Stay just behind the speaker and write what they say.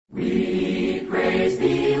praise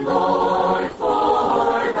thee, Lord,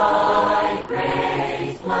 for thy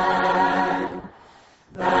great plan,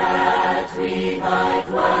 that we thy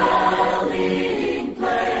dwelling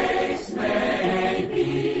place may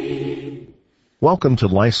be. Welcome to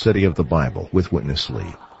Life Study of the Bible with Witness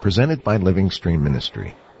Lee, presented by Living Stream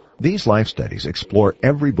Ministry. These life studies explore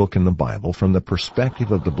every book in the Bible from the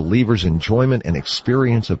perspective of the believer's enjoyment and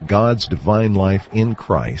experience of God's divine life in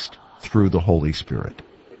Christ through the Holy Spirit.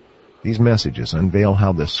 These messages unveil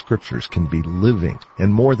how the Scriptures can be living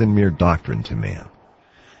and more than mere doctrine to man.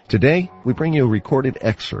 Today, we bring you recorded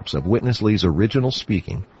excerpts of Witness Lee's original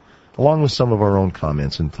speaking, along with some of our own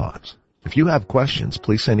comments and thoughts. If you have questions,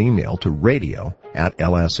 please send email to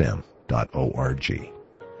radio@lsm.org.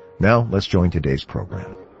 Now, let's join today's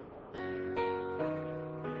program.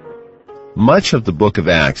 Much of the book of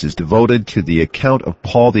Acts is devoted to the account of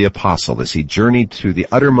Paul the Apostle as he journeyed to the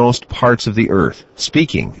uttermost parts of the earth,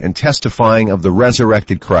 speaking and testifying of the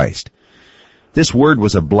resurrected Christ. This word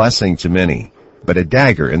was a blessing to many, but a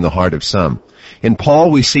dagger in the heart of some. In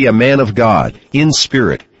Paul we see a man of God, in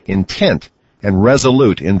spirit, intent, and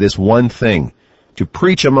resolute in this one thing, to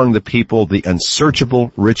preach among the people the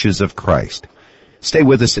unsearchable riches of Christ. Stay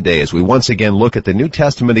with us today as we once again look at the New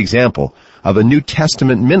Testament example of a New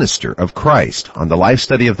Testament minister of Christ on the Life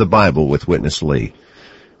Study of the Bible with Witness Lee.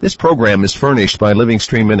 This program is furnished by Living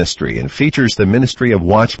Stream Ministry and features the ministry of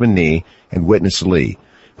Watchman Nee and Witness Lee,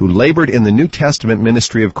 who labored in the New Testament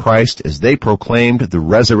ministry of Christ as they proclaimed the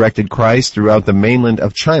resurrected Christ throughout the mainland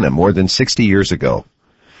of China more than 60 years ago.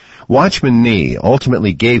 Watchman Nee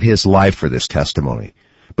ultimately gave his life for this testimony.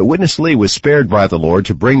 But Witness Lee was spared by the Lord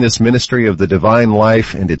to bring this ministry of the divine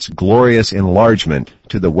life and its glorious enlargement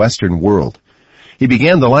to the Western world. He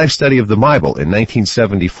began the life study of the Bible in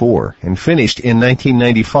 1974 and finished in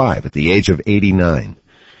 1995 at the age of 89.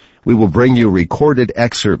 We will bring you recorded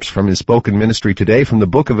excerpts from his spoken ministry today from the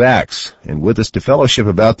book of Acts. And with us to fellowship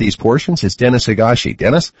about these portions is Dennis Higashi.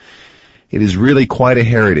 Dennis, it is really quite a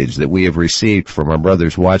heritage that we have received from our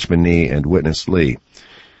brothers Watchman Nee and Witness Lee.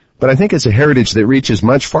 But I think it's a heritage that reaches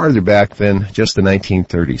much farther back than just the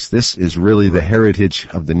 1930s. This is really the heritage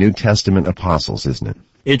of the New Testament apostles, isn't it?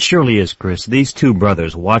 It surely is, Chris. These two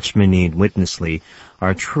brothers, Watchman Nee and Witness Lee,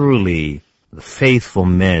 are truly faithful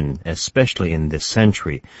men, especially in this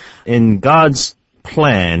century. In God's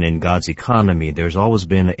plan, in God's economy, there's always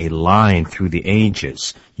been a line through the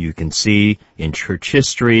ages. You can see in church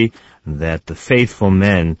history that the faithful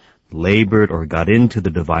men labored or got into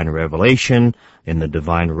the divine revelation, in the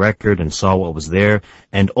divine record, and saw what was there,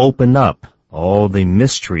 and opened up all the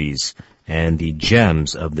mysteries and the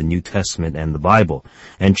gems of the New Testament and the Bible.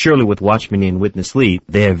 And surely with Watchman Nee and Witness Lee,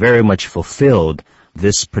 they have very much fulfilled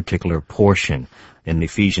this particular portion. In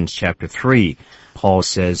Ephesians chapter 3, Paul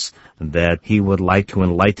says that he would like to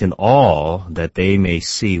enlighten all that they may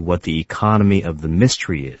see what the economy of the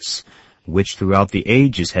mystery is, which throughout the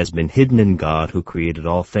ages has been hidden in God who created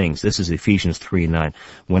all things. This is Ephesians 3:9.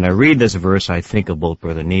 When I read this verse, I think of both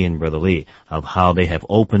Brother Nee and Brother Lee, of how they have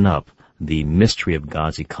opened up the mystery of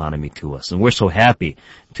God's economy to us. And we're so happy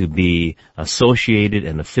to be associated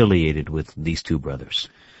and affiliated with these two brothers.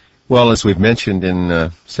 Well, as we've mentioned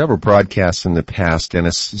in several broadcasts in the past,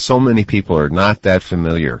 Dennis, so many people are not that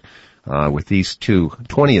familiar with these two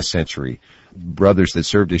 20th century brothers that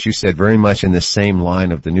served, as you said, very much in the same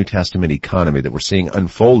line of the New Testament economy that we're seeing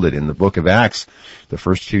unfolded in the book of Acts. The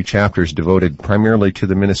first few chapters devoted primarily to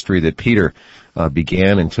the ministry that Peter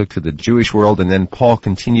began and took to the Jewish world, and then Paul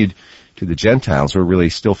continued to the Gentiles. We're really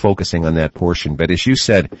still focusing on that portion. But as you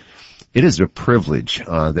said, it is a privilege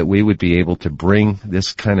that we would be able to bring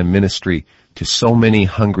this kind of ministry to so many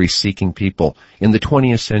hungry, seeking people in the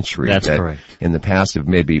 20th century. That's correct. In the past have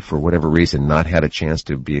maybe, for whatever reason, not had a chance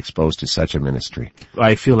to be exposed to such a ministry.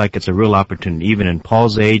 I feel like it's a real opportunity. Even in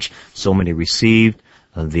Paul's age, so many received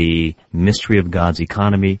the mystery of God's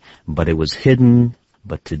economy, but it was hidden.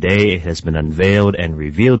 But today it has been unveiled and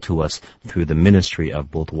revealed to us through the ministry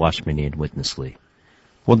of both Watchman Nee and Witness Lee.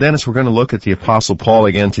 Well, Dennis, we're going to look at the Apostle Paul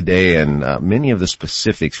again today, and many of the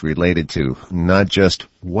specifics related to not just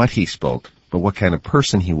what he spoke, but what kind of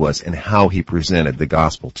person he was and how he presented the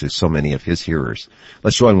gospel to so many of his hearers.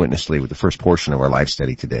 Let's join Witness Lee with the first portion of our life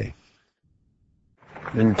study today.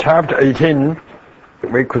 In chapter 18,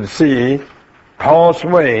 we could see Paul's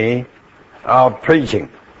way of preaching.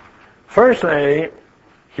 Firstly,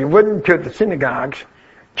 he went to the synagogues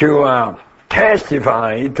to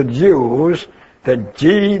testify to the Jews that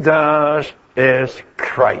Jesus is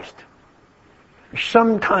Christ.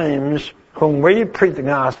 Sometimes when we preach the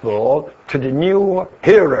gospel to the new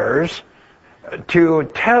hearers, to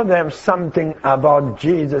tell them something about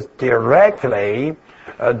Jesus directly,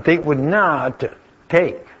 they would not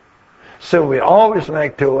take. So we always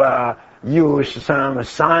like to use some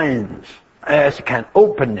signs as an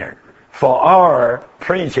opener for our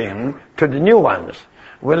preaching to the new ones.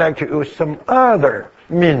 We like to use some other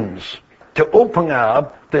means to open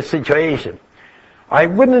up the situation. I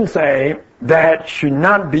wouldn't say that should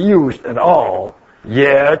not be used at all,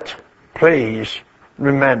 yet please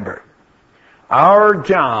remember, our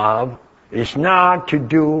job is not to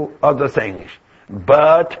do other things,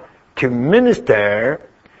 but to minister,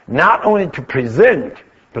 not only to present,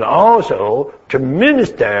 but also to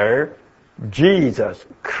minister Jesus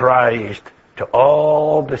Christ to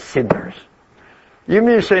all the sinners. You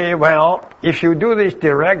may say, well, if you do this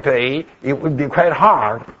directly, it would be quite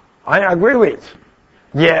hard. I agree with.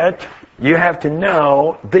 Yet, you have to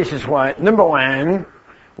know this is why, number one,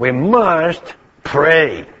 we must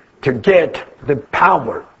pray to get the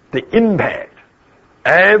power, the impact.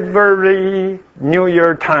 Every New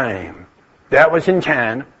Year time, that was in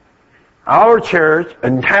China, our church,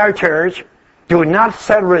 entire church, do not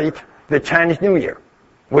celebrate the Chinese New Year.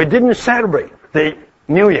 We didn't celebrate the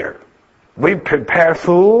New Year. We prepare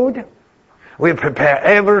food, we prepare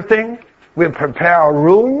everything, we prepare our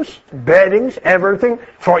rooms, beddings, everything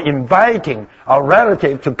for inviting our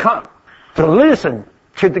relative to come, to listen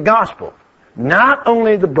to the gospel. Not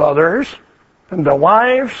only the brothers and the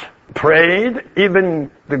wives prayed, even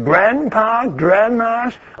the grandpa,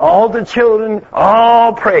 grandmas, all the children,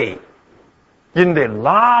 all prayed. In the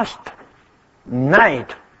last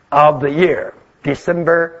night of the year,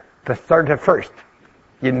 December the 31st,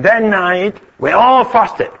 in that night, we all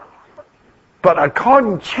fasted. But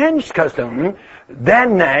according to Chinese custom,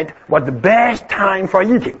 that night was the best time for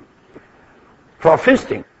eating, for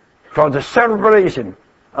feasting, for the celebration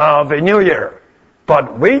of the New Year.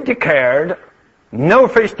 But we declared no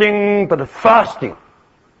feasting but fasting.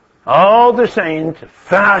 All the saints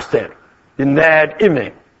fasted in that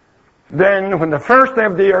evening. Then when the first day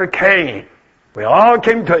of the year came, we all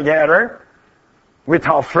came together with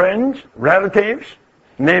our friends, relatives,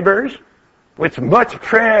 neighbors, with much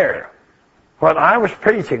prayer. While I was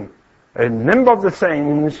preaching, a number of the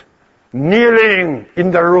saints kneeling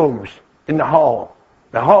in the rooms, in the hall.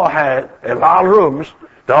 The hall had a lot of rooms.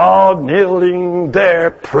 They're all kneeling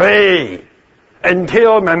there, pray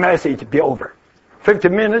until my message be over. 50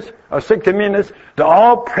 minutes or 60 minutes, they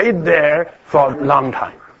all prayed there for a long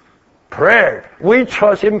time. Prayer. We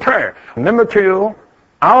trust in prayer. Number two,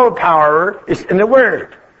 our power is in the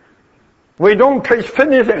Word. We don't preach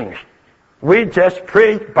funny things. We just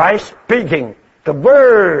preach by speaking the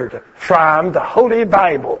Word from the Holy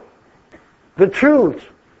Bible. The truth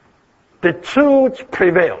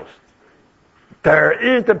prevails. There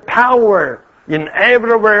is the power in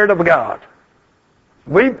every word of God.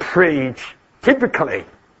 We preach typically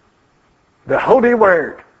the Holy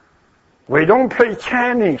Word. We don't preach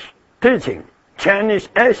Chinese teaching, Chinese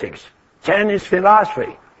ethics, Chinese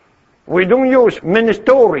philosophy. We don't use many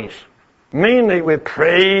stories. Mainly we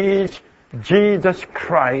praise Jesus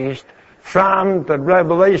Christ from the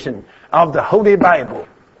revelation of the Holy Bible.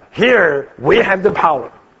 Here we have the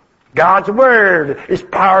power. God's Word is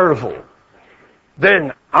powerful.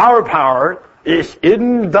 Then our power is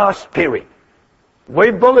in the Spirit.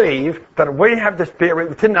 We believe that we have the Spirit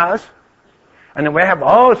within us, and we have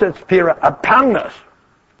also the Spirit upon us.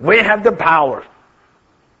 We have the power.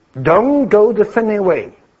 Don't go the funny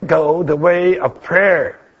way. Go the way of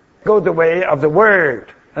prayer. Go the way of the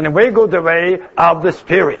Word. And we go the way of the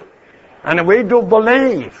Spirit. And we do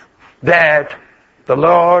believe that the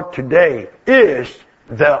Lord today is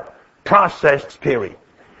the processed Spirit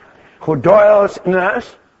who dwells in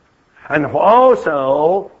us and who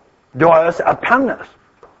also dwells upon us.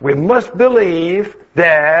 We must believe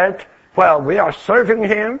that while we are serving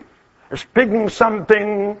Him, speaking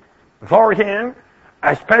something for Him,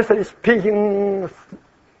 especially speaking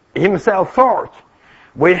Himself forth,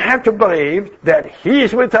 we have to believe that He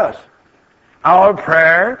is with us. Our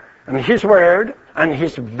prayer and His Word and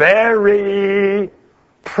His very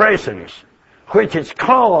presence, which is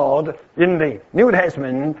called in the New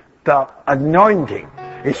Testament the anointing,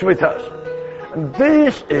 is with us.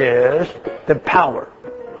 This is the power.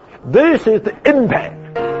 This is the impact.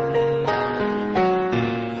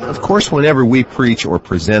 Of course, whenever we preach or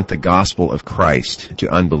present the gospel of Christ to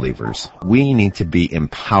unbelievers, we need to be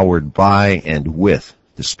empowered by and with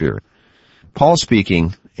the Spirit. Paul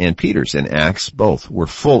speaking and Peter's in Acts both were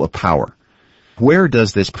full of power. Where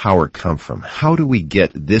does this power come from? How do we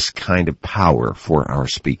get this kind of power for our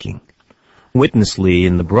speaking? Witness Lee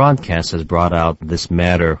in the broadcast has brought out this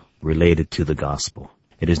matter related to the gospel.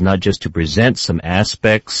 It is not just to present some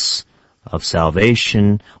aspects of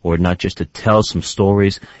salvation, or not just to tell some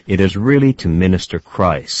stories. It is really to minister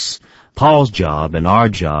Christ. Paul's job and our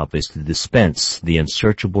job is to dispense the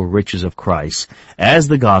unsearchable riches of Christ as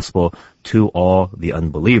the gospel to all the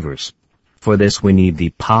unbelievers. For this, we need the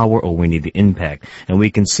power, or we need the impact. And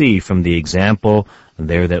we can see from the example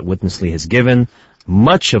there that Witness Lee has given,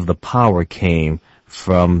 much of the power came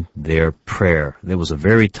from their prayer. There was a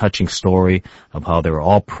very touching story of how they were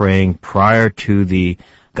all praying prior to the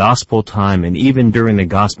gospel time, and even during the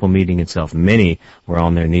gospel meeting itself. Many were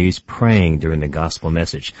on their knees praying during the gospel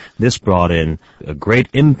message. This brought in a great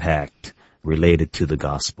impact related to the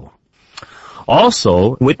gospel.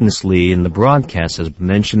 Also, Witness Lee in the broadcast has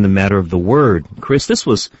mentioned the matter of the Word. Chris, this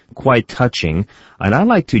was quite touching, and I'd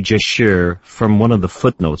like to just share from one of the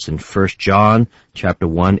footnotes in 1 John chapter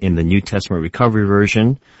 1 in the New Testament Recovery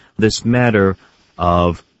Version, this matter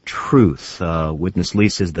of truth. Witness Lee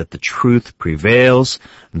says that the truth prevails,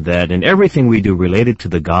 that in everything we do related to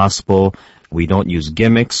the gospel, we don't use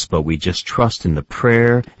gimmicks, but we just trust in the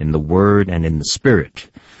prayer, in the Word, and in the Spirit.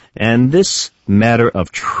 And this matter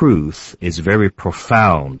of truth is very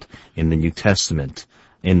profound in the New Testament.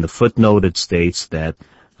 In the footnote, it states that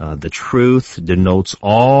the truth denotes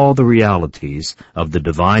all the realities of the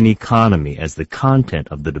divine economy as the content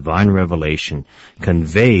of the divine revelation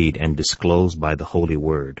conveyed and disclosed by the Holy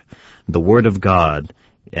Word. The Word of God,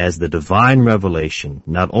 as the divine revelation,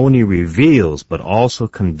 not only reveals but also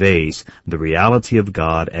conveys the reality of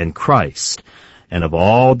God and Christ, and of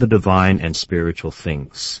all the divine and spiritual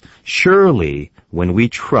things. Surely, when we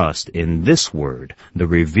trust in this Word, the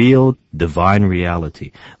revealed divine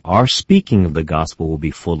reality, our speaking of the gospel will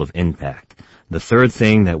be full of impact. The third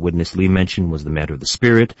thing that Witness Lee mentioned was the matter of the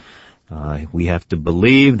Spirit. We have to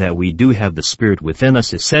believe that we do have the Spirit within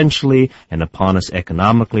us essentially and upon us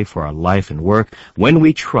economically for our life and work. When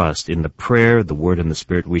we trust in the prayer, the Word, and the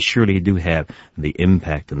Spirit, we surely do have the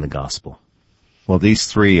impact in the gospel. Well, these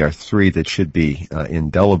three are three that should be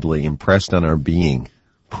indelibly impressed on our being: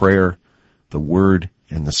 prayer, the Word,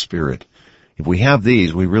 and the Spirit. If we have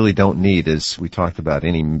these, we really don't need, as we talked about,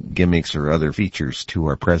 any gimmicks or other features to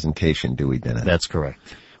our presentation, do we, Dennis? That's correct.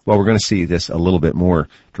 Well, we're going to see this a little bit more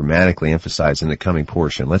dramatically emphasized in the coming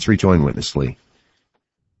portion. Let's rejoin Witness Lee.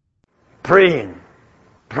 Praying,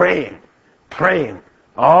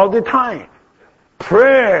 all the time.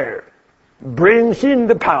 Prayer brings in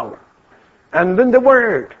the power. And then the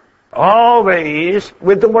Word, always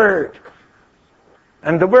with the Word.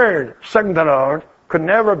 And the Word, second the Lord, could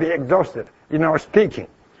never be exhausted in our speaking.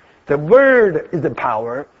 The Word is the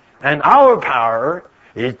power, and our power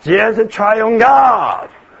is just the triune God.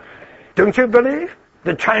 Don't you believe?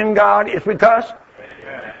 The triune God is with us?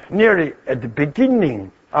 Nearly at the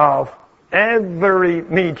beginning of every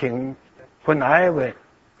meeting, when I will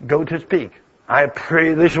go to speak, I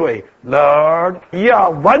pray this way: Lord, you are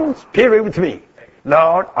one Spirit with me.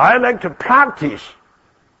 Lord, I like to practice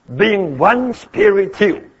being one Spirit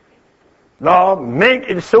too. Lord, make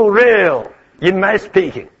it so real in my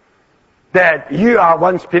speaking that you are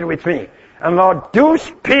one Spirit with me. And Lord, do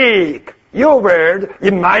speak your word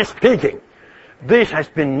in my speaking. This has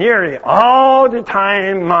been nearly all the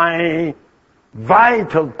time my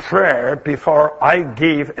vital prayer before I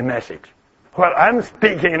give a message. While I'm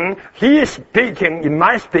speaking, he is speaking in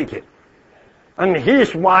my speaking. And he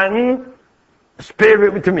is one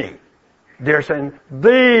Spirit with me. They're saying,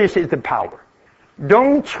 this is the power.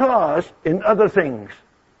 Don't trust in other things.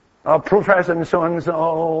 Professor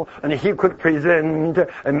so-and-so, and he could present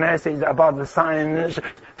a message about the science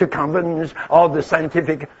to convince all the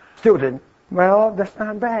scientific students. Well, that's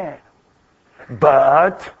not bad.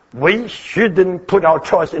 But we shouldn't put our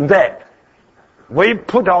trust in that. We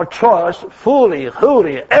put our trust fully,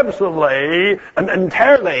 wholly, absolutely, and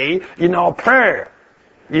entirely in our prayer,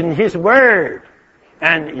 in His Word,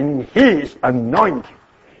 and in His anointing.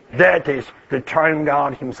 That is the triune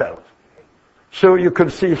God Himself. So you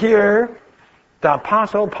could see here, the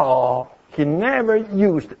Apostle Paul, he never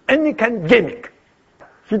used any kind of gimmick.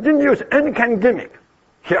 He didn't use any kind of gimmick.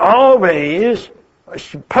 He always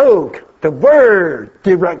spoke the Word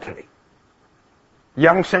directly.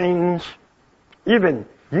 Young saints, even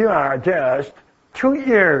you are just 2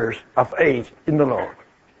 years of age in the Lord,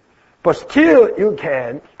 but still you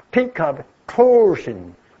can pick up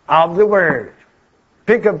portion of the Word.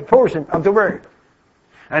 Pick up a portion of the Word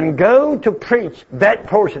and go to preach that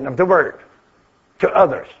portion of the Word to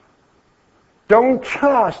others. Don't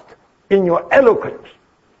trust in your eloquence.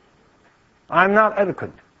 I'm not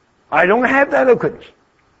eloquent. I don't have eloquence.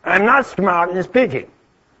 I'm not smart in speaking.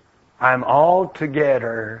 I'm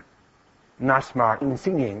altogether not smart in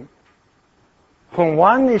singing. When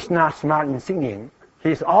one is not smart in singing,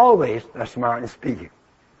 He's always smart in speaking.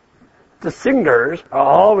 The singers are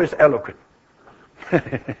always eloquent.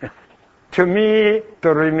 To me,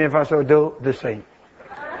 do, re, mi, fa, sol, do, the same.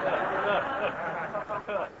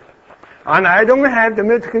 And I don't have the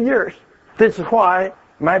musical ears. This is why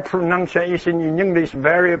my pronunciation in English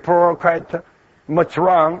very poor, quite much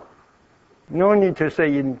wrong. No need to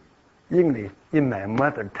say in English. In my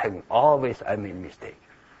mother tongue, always I make mistake.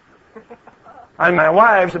 And my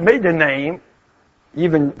wife's maiden name,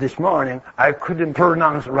 even this morning, I couldn't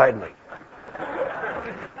pronounce rightly.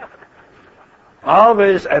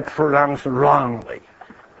 Always I pronounce wrongly.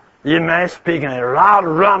 In my speaking, a lot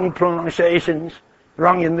of wrong pronunciations,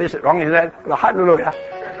 wrong in this, wrong in that. Hallelujah.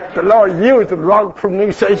 The Lord used the wrong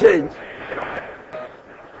pronunciations.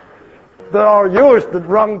 The Lord used the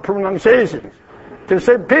wrong pronunciations to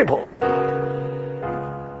save people.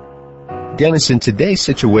 Dennis, in today's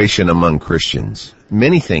situation among Christians,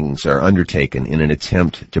 many things are undertaken in an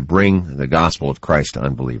attempt to bring the gospel of Christ to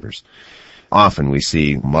unbelievers. Often we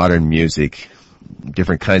see modern music,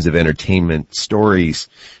 different kinds of entertainment, stories,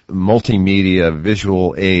 multimedia,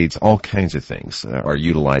 visual aids, all kinds of things are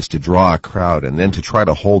utilized to draw a crowd and then to try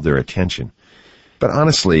to hold their attention. But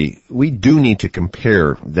honestly, we do need to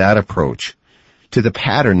compare that approach to the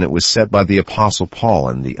pattern that was set by the Apostle Paul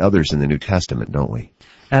and the others in the New Testament, don't we?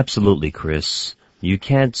 Absolutely, Chris. You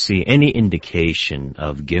can't see any indication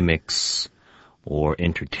of gimmicks or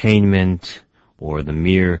entertainment or the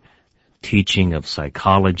mere teaching of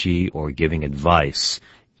psychology or giving advice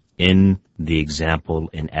in the example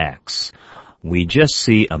in Acts. We just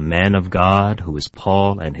see a man of God who is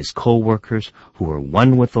Paul and his co-workers who are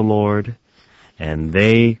one with the Lord, and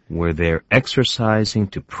they were there exercising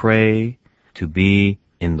to pray, to be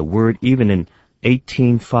in the Word. Even in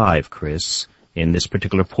 18:5, Chris, in this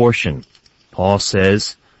particular portion, Paul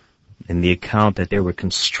says in the account that they were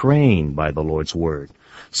constrained by the Lord's Word,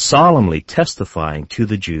 solemnly testifying to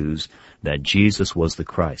the Jews that Jesus was the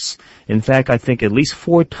Christ. In fact, I think at least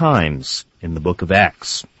 4 times in the book of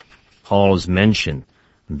Acts, Paul has mentioned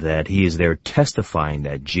that he is there testifying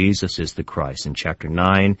that Jesus is the Christ in chapter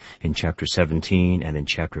 9, in chapter 17, and in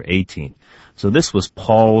chapter 18. So this was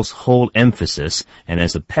Paul's whole emphasis, and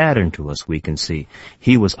as a pattern to us we can see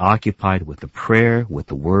he was occupied with the prayer, with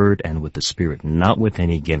the Word, and with the Spirit, not with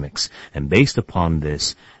any gimmicks. And based upon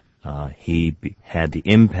this, he had the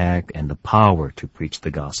impact and the power to preach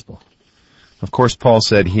the gospel. Of course, Paul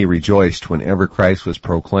said he rejoiced whenever Christ was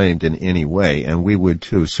proclaimed in any way, and we would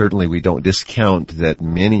too. Certainly we don't discount that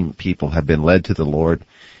many people have been led to the Lord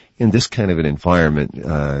in this kind of an environment,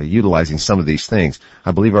 utilizing some of these things.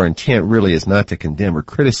 I believe our intent really is not to condemn or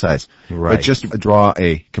criticize, right, but just draw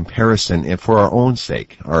a comparison, and for our own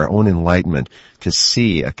sake, our own enlightenment, to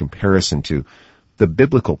see a comparison to the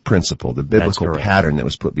biblical principle, the biblical pattern that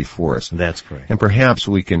was put before us. That's correct. And perhaps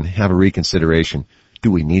we can have a reconsideration. Do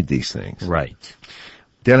we need these things? Right.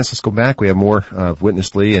 Dennis, let's go back. We have more of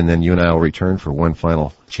Witness Lee, and then you and I will return for one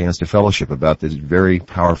final chance to fellowship about this very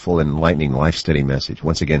powerful and enlightening life study message.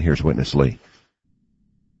 Once again, here's Witness Lee.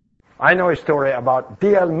 I know a story about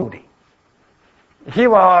D.L. Moody. He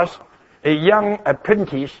was a young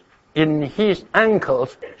apprentice in his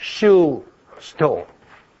uncle's shoe store.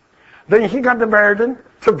 Then he got the burden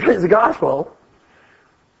to preach the gospel.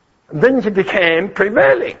 Then he became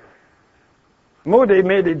prevailing. Moody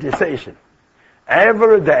made a decision.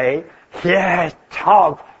 Every day he has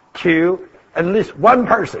talked to at least one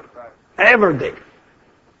person. Every day.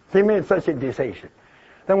 He made such a decision.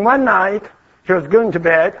 Then one night he was going to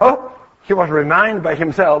bed. He was reminded by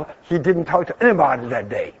himself he didn't talk to anybody that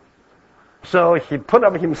day. So he put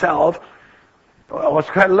up himself. It was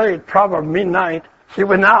quite late, probably midnight. He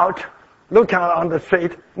went out, looked out on the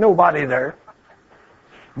street, nobody there.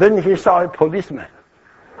 Then he saw a policeman.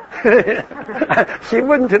 He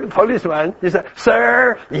went to the policeman. He said,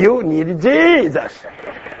 "Sir, you need Jesus."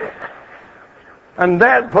 And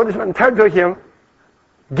that policeman turned to him,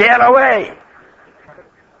 "Get away.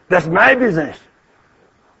 That's my business."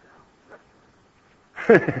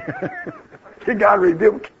 He got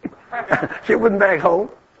rebuked. He went back home.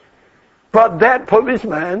 But that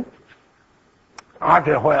policeman,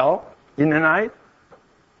 after a while, in the night,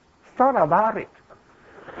 thought about it.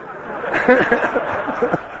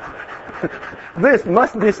 This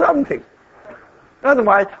must be something.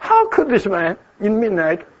 Otherwise, how could this man in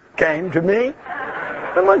midnight came to me?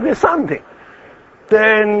 There must be something.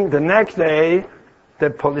 Then the next day, the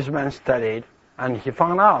policeman studied, and he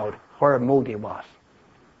found out where Moody was.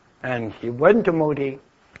 And he went to Moody,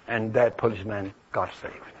 and that policeman got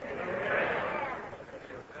saved.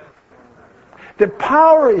 The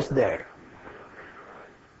power is there.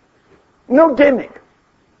 No gimmick.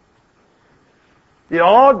 It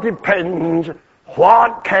all depends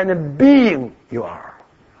what kind of being you are.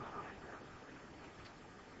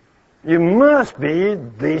 You must be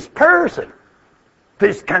this person,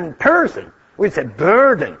 this kind of person, with a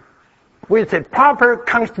burden, with a proper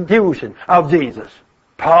constitution of Jesus.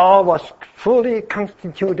 Paul was fully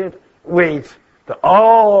constituted with the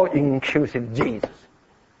all-inclusive Jesus.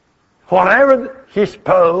 Whatever he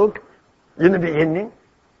spoke in the beginning,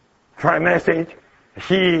 for a message,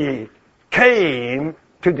 he came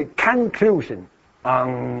to the conclusion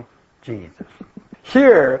on Jesus.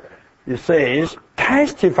 Here it says,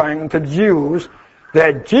 testifying to the Jews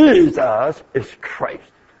that Jesus is Christ.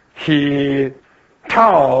 He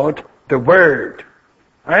taught the Word.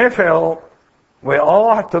 I feel we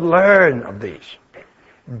all have to learn of this.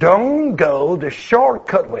 Don't go the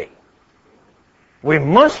shortcut way. We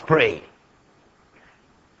must pray.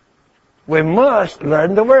 We must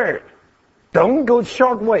learn the Word. Don't go the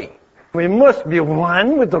short way. We must be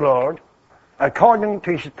one with the Lord according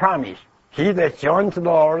to His promise. He that joins the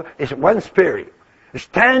Lord is one spirit.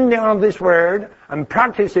 Standing on this Word and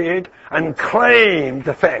practice it and claim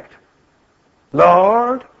the fact.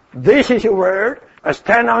 Lord, this is your Word. I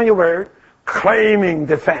stand on your Word, claiming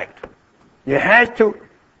the fact. You have to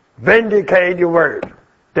vindicate your Word,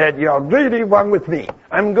 that you are really one with me.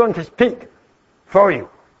 I'm going to speak for you.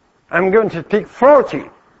 I'm going to speak for you.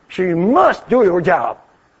 So you must do your job.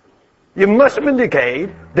 You must vindicate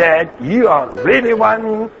that you are really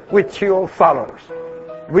one with your followers.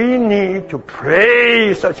 We need to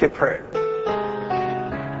pray such a prayer.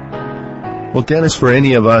 Well, Dennis, for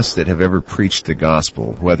any of us that have ever preached the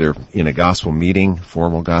gospel, whether in a gospel meeting,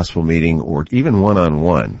 formal gospel meeting, or even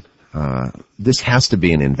one-on-one, this has to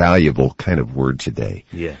be an invaluable kind of word today.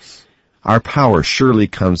 Yes. Our power surely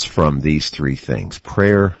comes from these three things: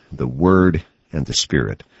 prayer, the Word, and the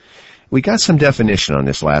Spirit. We got some definition on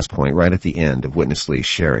this last point right at the end of Witness Lee's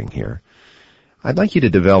sharing here. I'd like you to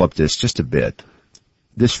develop this just a bit.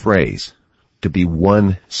 This phrase, to be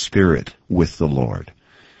one spirit with the Lord.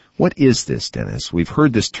 What is this, Dennis? We've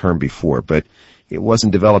heard this term before, but it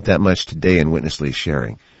wasn't developed that much today in Witness Lee's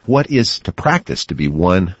sharing. What is to practice to be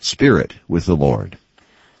one spirit with the Lord?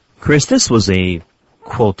 Chris, this was a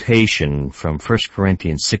quotation from 1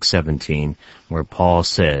 Corinthians 6:17, where Paul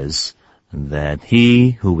says that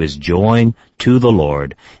he who is joined to the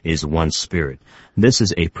Lord is one spirit. This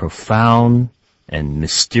is a profound and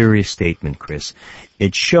mysterious statement, Chris.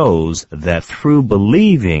 It shows that through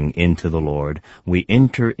believing into the Lord, we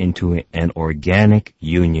enter into an organic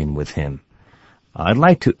union with Him. I'd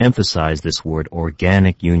like to emphasize this word,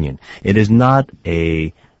 organic union. It is not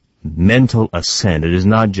a mental assent. It is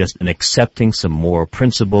not just an accepting some moral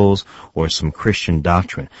principles or some Christian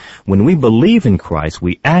doctrine. When we believe in Christ,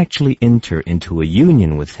 we actually enter into a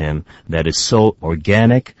union with Him that is so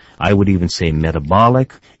organic, I would even say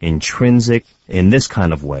metabolic, intrinsic, in this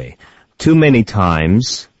kind of way. Too many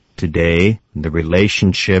times today, the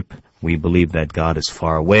relationship, we believe that God is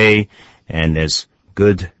far away, and as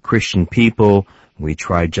good Christian people, we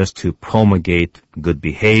try just to promulgate good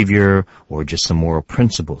behavior or just some moral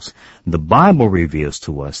principles. The Bible reveals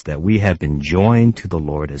to us that we have been joined to the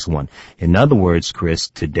Lord as one. In other words, Chris,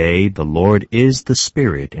 today the Lord is the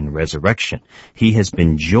Spirit in resurrection. He has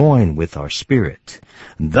been joined with our spirit.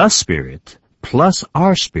 The Spirit plus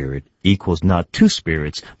our spirit equals not two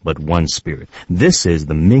spirits, but one spirit. This is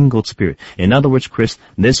the mingled spirit. In other words, Chris,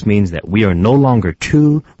 this means that we are no longer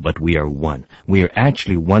two, but we are one. We are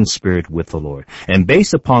actually one spirit with the Lord. And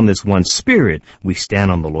based upon this one spirit, we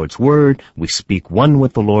stand on the Lord's word. We speak one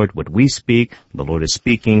with the Lord. What we speak, the Lord is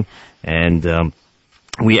speaking. And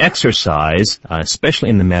we exercise, especially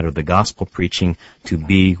in the matter of the gospel preaching, to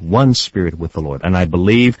be one spirit with the Lord. And I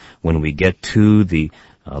believe when we get to the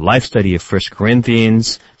life study of 1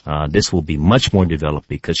 Corinthians, this will be much more developed,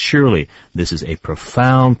 because surely this is a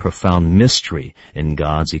profound, profound mystery in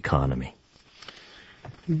God's economy.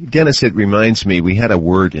 Dennis, it reminds me, we had a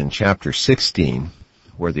word in chapter 16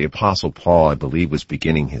 where the Apostle Paul, I believe, was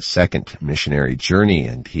beginning his second missionary journey,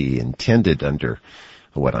 and he intended, under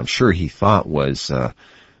what I'm sure he thought was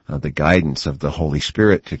the guidance of the Holy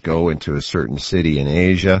Spirit, to go into a certain city in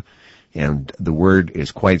Asia. And the word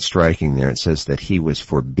is quite striking there. It says that he was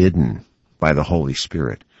forbidden by the Holy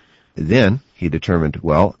Spirit. Then he determined,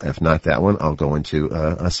 well, if not that one, I'll go into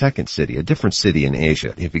a second city, a different city in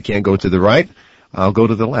Asia. If you can't go to the right, I'll go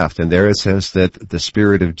to the left. And there it says that the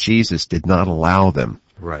Spirit of Jesus did not allow them.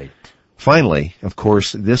 Right. Finally, of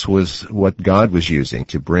course, this was what God was using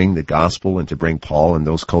to bring the gospel and to bring Paul and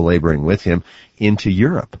those co-laboring with him into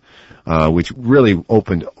Europe, which really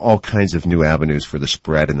opened all kinds of new avenues for the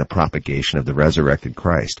spread and the propagation of the resurrected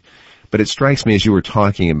Christ. But it strikes me as you were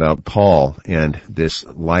talking about Paul and this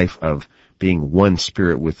life of being one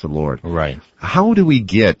spirit with the Lord. Right. How do we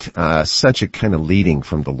get such a kind of leading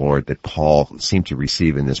from the Lord that Paul seemed to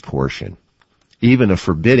receive in this portion? Even a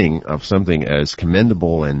forbidding of something as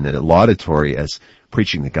commendable and laudatory as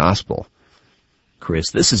preaching the gospel.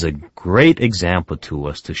 Chris, this is a great example to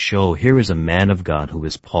us to show here is a man of God who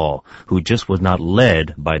is Paul, who just was not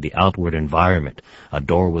led by the outward environment. A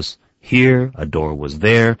door was here, a door was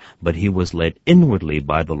there, but he was led inwardly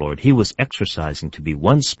by the Lord. He was exercising to be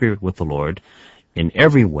one spirit with the Lord in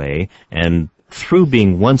every way, and through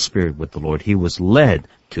being one spirit with the Lord, he was led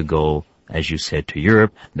to go, as you said, to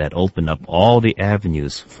Europe. That opened up all the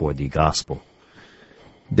avenues for the gospel.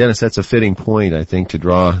 Dennis, that's a fitting point, I think, to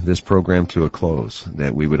draw this program to a close,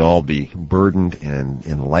 that we would all be burdened and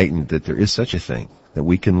enlightened that there is such a thing, that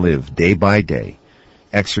we can live day by day,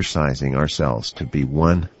 exercising ourselves to be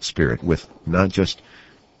one spirit with not just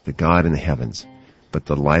the God in the heavens, but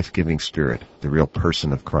the life-giving Spirit, the real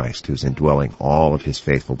person of Christ who's indwelling all of his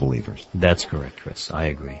faithful believers. That's correct, Chris. I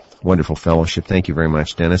agree. Wonderful fellowship. Thank you very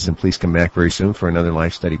much, Dennis, and please come back very soon for another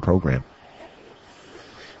Life Study program.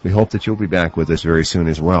 We hope that you'll be back with us very soon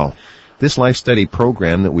as well. This Life Study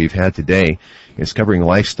program that we've had today is covering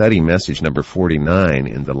Life Study message number 49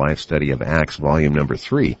 in the Life Study of Acts, volume number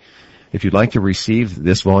 3. If you'd like to receive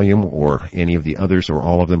this volume or any of the others or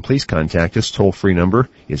all of them, please contact us. Toll-free number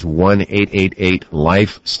is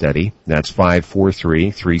 1-888-LIFE-STUDY. That's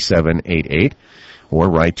 543-3788. Or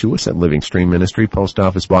write to us at Living Stream Ministry, Post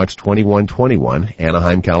Office Box 2121,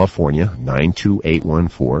 Anaheim, California,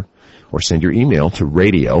 92814. Or send your email to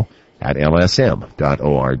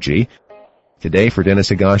radio@lsm.org. Today, for Dennis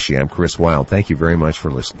Higashi, I'm Chris Wilde. Thank you very much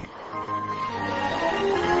for listening.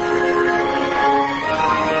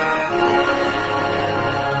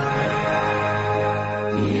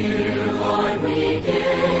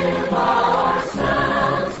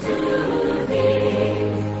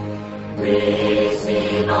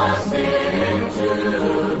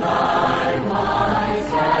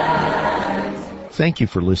 Thank you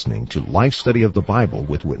for listening to Life Study of the Bible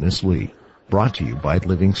with Witness Lee, brought to you by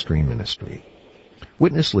Living Stream Ministry.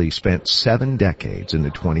 Witness Lee spent 7 decades in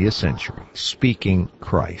the 20th century speaking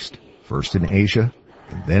Christ, first in Asia,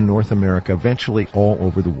 and then North America, eventually all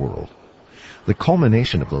over the world. The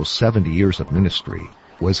culmination of those 70 years of ministry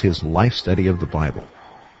was his Life Study of the Bible,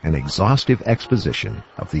 an exhaustive exposition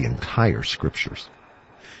of the entire Scriptures.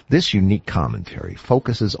 This unique commentary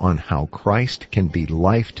focuses on how Christ can be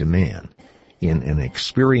life to man in an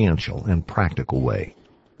experiential and practical way.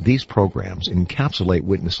 These programs encapsulate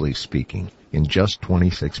Witness Lee's speaking in just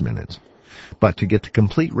 26 minutes. But to get the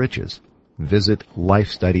complete riches, visit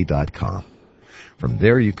lifestudy.com. From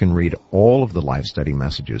there you can read all of the Life Study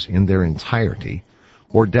messages in their entirety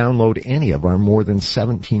or download any of our more than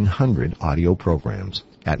 1,700 audio programs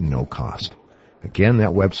at no cost. Again,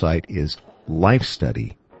 that website is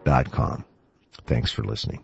lifestudy.com. Thanks for listening.